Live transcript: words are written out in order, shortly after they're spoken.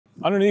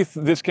Underneath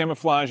this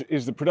camouflage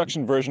is the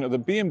production version of the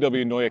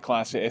BMW Neue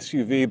Klasse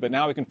SUV, but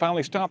now we can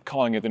finally stop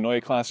calling it the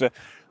Neue Klasse.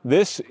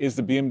 This is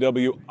the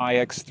BMW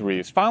iX3.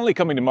 It's finally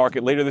coming to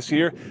market later this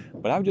year,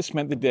 but I've just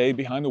spent the day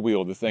behind the wheel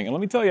of the thing. And let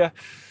me tell you,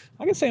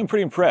 I can say I'm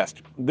pretty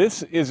impressed.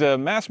 This is a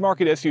mass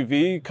market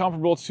SUV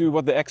comparable to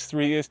what the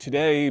X3 is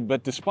today,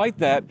 but despite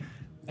that,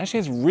 it actually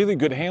has really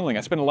good handling.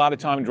 I spent a lot of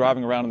time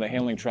driving around on the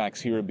handling tracks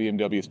here at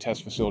BMW's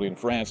test facility in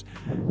France,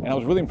 and I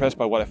was really impressed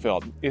by what I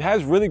felt. It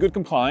has really good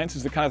compliance.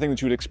 It's the kind of thing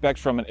that you would expect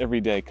from an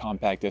everyday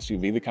compact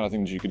SUV, the kind of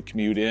thing that you could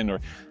commute in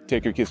or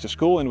take your kids to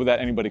school in without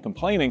anybody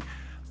complaining.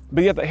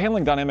 But yet the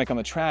handling dynamic on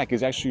the track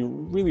is actually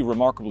really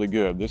remarkably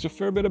good. There's a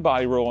fair bit of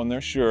body roll in there,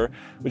 sure,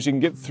 but you can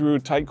get through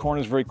tight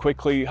corners very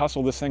quickly,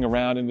 hustle this thing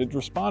around, and it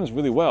responds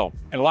really well.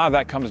 And a lot of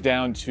that comes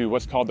down to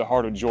what's called the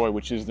heart of joy,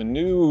 which is the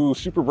new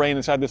super brain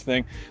inside this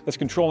thing that's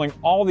controlling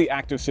all the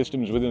active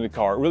systems within the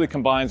car. It really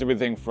combines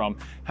everything from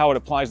how it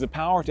applies the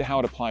power to how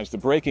it applies the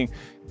braking.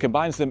 It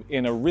combines them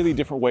in a really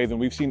different way than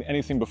we've seen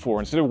anything before.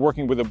 Instead of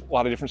working with a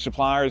lot of different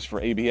suppliers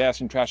for ABS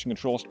and traction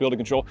control, stability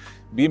control,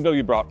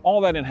 BMW brought all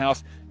that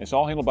in-house. It's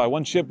all handled by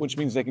one chip, which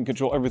means they can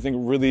control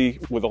everything really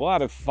with a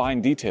lot of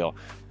fine detail.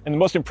 And the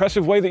most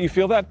impressive way that you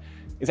feel that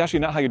is actually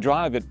not how you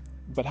drive it,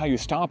 but how you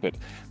stop it.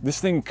 This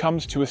thing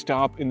comes to a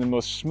stop in the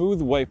most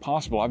smooth way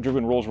possible. I've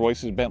driven Rolls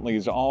Royces,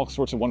 Bentleys, all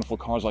sorts of wonderful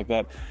cars like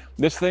that.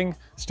 This thing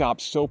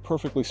stops so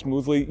perfectly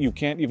smoothly, you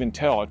can't even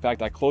tell. In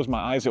fact, I closed my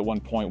eyes at one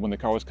point when the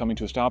car was coming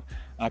to a stop,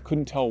 and I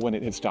couldn't tell when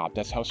it had stopped.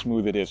 That's how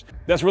smooth it is.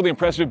 That's really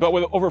impressive, but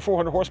with over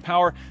 400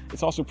 horsepower,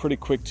 it's also pretty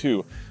quick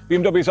too.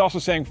 BMW is also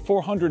saying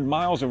 400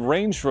 miles of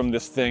range from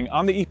this thing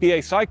on the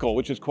EPA cycle,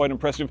 which is quite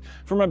impressive,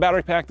 from a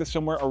battery pack that's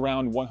somewhere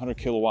around 100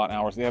 kilowatt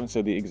hours. They haven't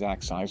said the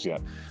exact size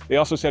yet. They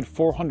also said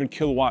 400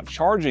 kilowatt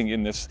charging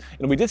in this,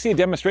 and we did see a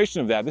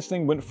demonstration of that. This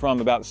thing went from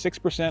about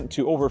 6%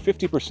 to over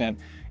 50%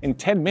 in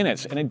 10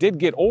 minutes, and it did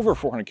get over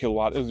 400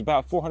 kilowatt. It was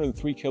about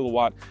 403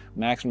 kilowatt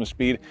maximum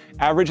speed.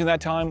 Average in that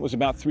time was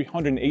about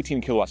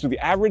 318 kilowatts. So the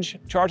average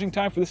charging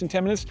time for this in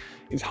 10 minutes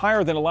is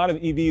higher than a lot of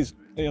EVs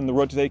on the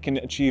road today can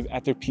achieve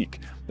at their peak.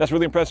 That's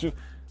really impressive,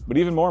 but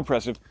even more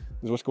impressive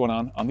is what's going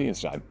on the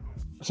inside.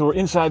 So we're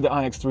inside the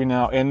iX3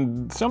 now,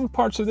 and some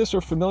parts of this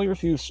are familiar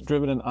if you've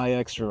driven an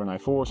iX or an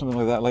i4 or something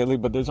like that lately,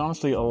 but there's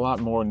honestly a lot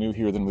more new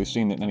here than we've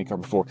seen in any car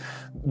before.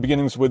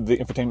 Beginnings with the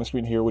infotainment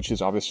screen here, which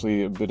is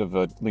obviously a bit of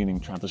a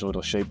leaning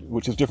trapezoidal shape,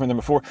 which is different than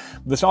before.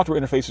 The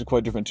software interface is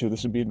quite different too.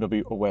 This is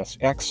BMW OS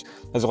X.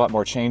 There's a lot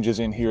more changes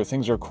in here.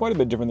 Things are quite a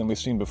bit different than we've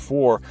seen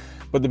before,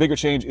 but the bigger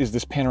change is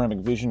this panoramic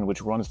vision,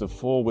 which runs the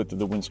full width of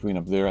the windscreen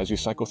up there. As you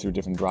cycle through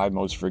different drive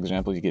modes, for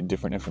example, you get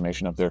different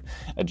information up there.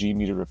 A G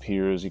meter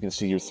appears, you can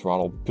see your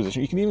throttle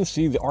position. You can even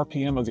see the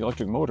RPM of the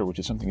electric motor, which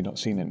is something you don't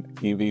see in an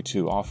EV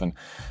too often.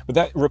 But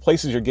that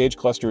replaces your gauge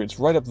cluster. It's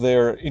right up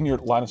there in your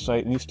line of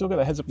sight, and you've still got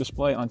a heads-up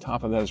display on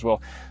top of that as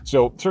well.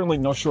 So certainly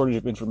no shortage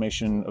of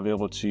information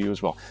available to you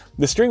as well.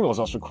 The steering wheel is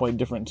also quite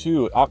different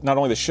too. Not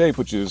only the shape,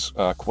 which is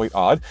quite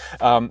odd,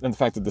 and the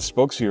fact that the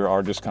spokes here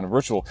are just kind of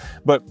virtual,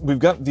 but we've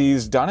got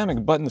these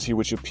dynamic buttons here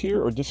which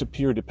appear or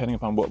disappear depending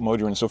upon what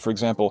mode you're in. So for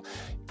example,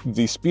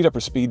 the speed up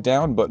or speed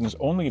down buttons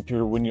only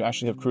appear when you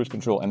actually have cruise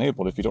control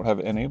enabled. If you don't have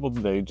it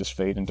enabled, they just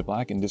fade into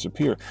black and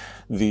disappear.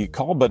 The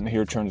call button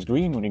here turns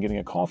green when you're getting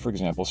a call, for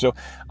example. So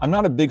I'm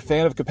not a big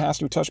fan of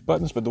capacitive touch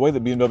buttons, but the way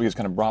that BMW has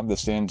kind of brought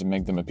this in to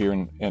make them appear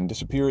and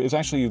disappear is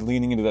actually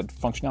leaning into that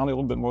functionality a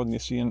little bit more than you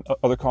see in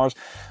other cars.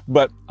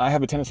 But I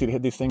have a tendency to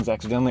hit these things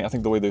accidentally. I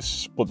think the way they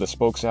split the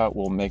spokes out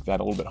will make that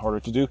a little bit harder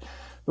to do.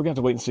 We're gonna have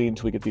to wait and see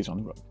until we get these on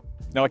the road.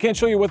 Now, I can't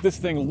show you what this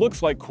thing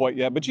looks like quite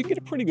yet, but you get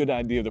a pretty good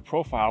idea of the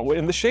profile.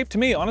 And the shape, to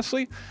me,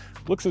 honestly,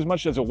 looks as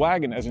much as a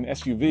wagon as an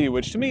SUV,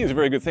 which to me is a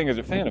very good thing as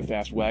a fan of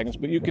fast wagons,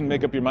 but you can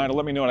make up your mind and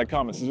let me know in the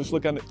comments. Does this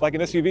look like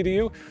an SUV to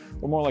you,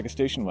 or more like a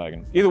station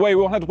wagon? Either way,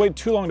 we won't have to wait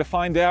too long to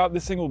find out.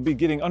 This thing will be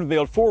getting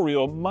unveiled for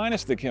real,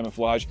 minus the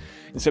camouflage,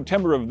 in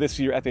September of this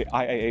year at the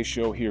IAA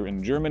show here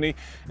in Germany.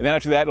 And then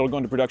after that, it'll go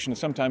into production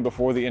sometime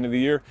before the end of the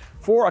year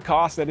for a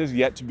cost that is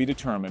yet to be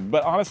determined.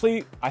 But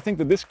honestly, I think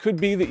that this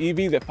could be the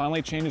EV that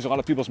finally changes a lot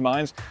of people's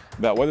minds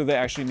about whether they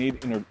actually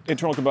need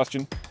internal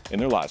combustion in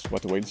their lives. We'll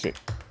have to wait and see.